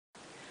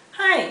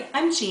Hi,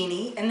 I'm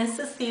Jeannie, and this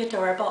is the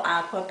adorable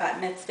Aqua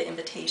Mitzvah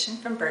invitation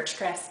from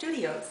Birchcraft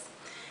Studios.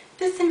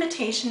 This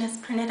invitation is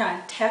printed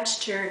on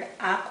textured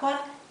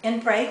aqua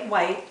and bright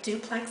white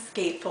duplex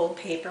gatefold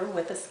paper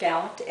with a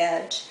scalloped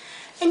edge,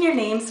 and your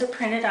names are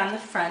printed on the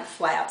front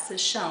flaps as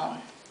shown.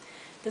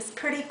 This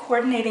pretty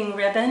coordinating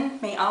ribbon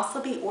may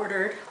also be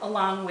ordered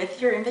along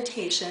with your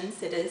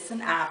invitations. It is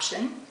an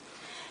option.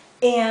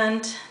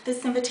 And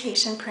this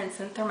invitation prints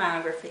in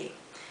thermography.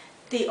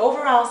 The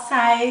overall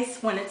size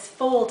when it's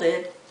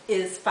folded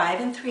is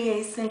 5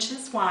 3/8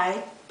 inches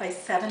wide by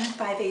 7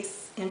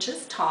 5/8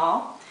 inches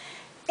tall,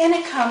 and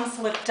it comes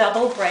with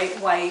double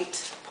bright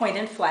white point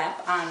and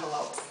flap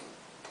envelopes.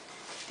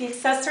 The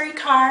accessory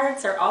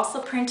cards are also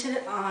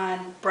printed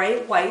on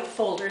bright white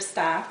folder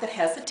stock that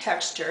has a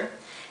texture,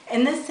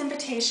 and this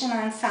invitation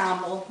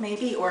ensemble may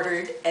be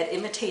ordered at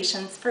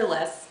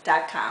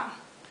invitationsforless.com.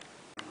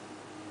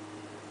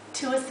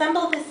 To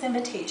assemble this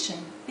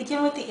invitation,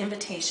 begin with the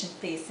invitation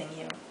facing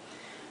you.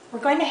 We're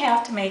going to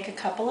have to make a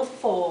couple of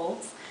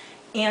folds,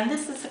 and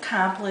this is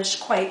accomplished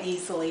quite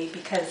easily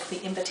because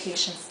the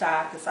invitation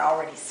stock is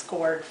already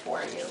scored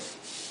for you.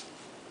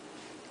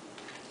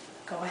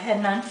 Go ahead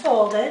and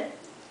unfold it,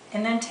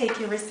 and then take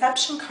your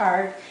reception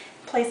card,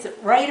 place it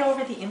right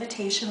over the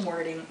invitation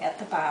wording at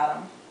the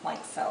bottom,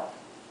 like so.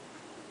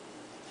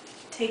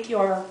 Take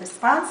your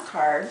response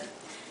card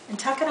and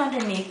tuck it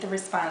underneath the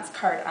response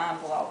card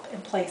envelope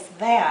and place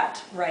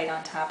that right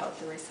on top of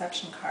the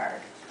reception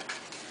card.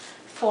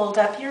 Fold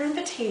up your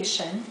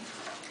invitation,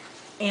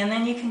 and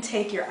then you can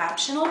take your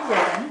optional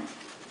ribbon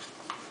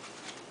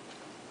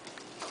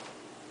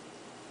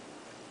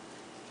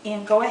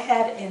and go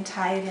ahead and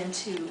tie it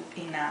into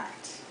a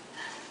knot.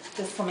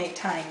 This will make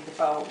tying the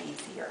bow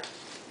easier.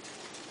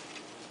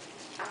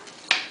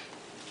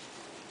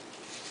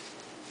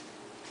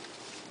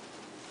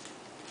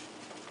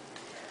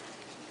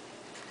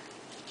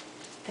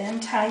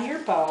 Then tie your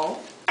bow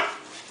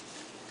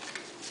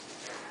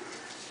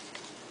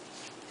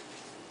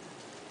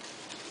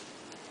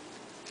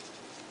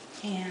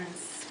and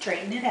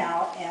straighten it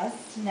out as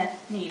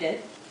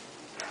needed.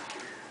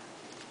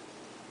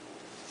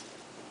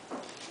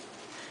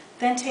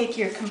 Then take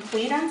your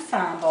complete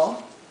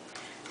ensemble,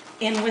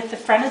 and with the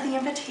front of the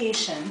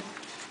invitation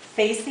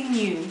facing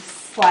you,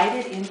 slide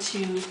it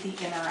into the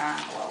inner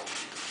envelope.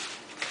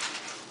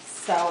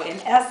 So in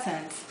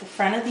essence, the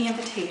front of the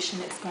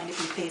invitation is going to be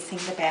facing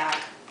the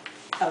back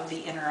of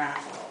the inner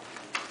envelope.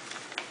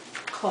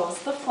 Close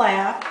the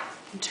flap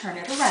and turn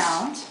it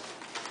around,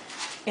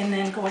 and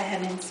then go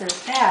ahead and insert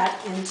that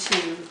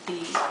into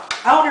the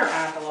outer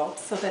envelope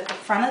so that the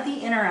front of the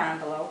inner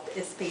envelope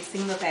is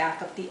facing the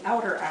back of the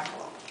outer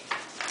envelope.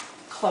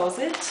 Close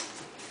it,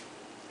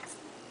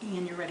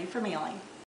 and you're ready for mailing.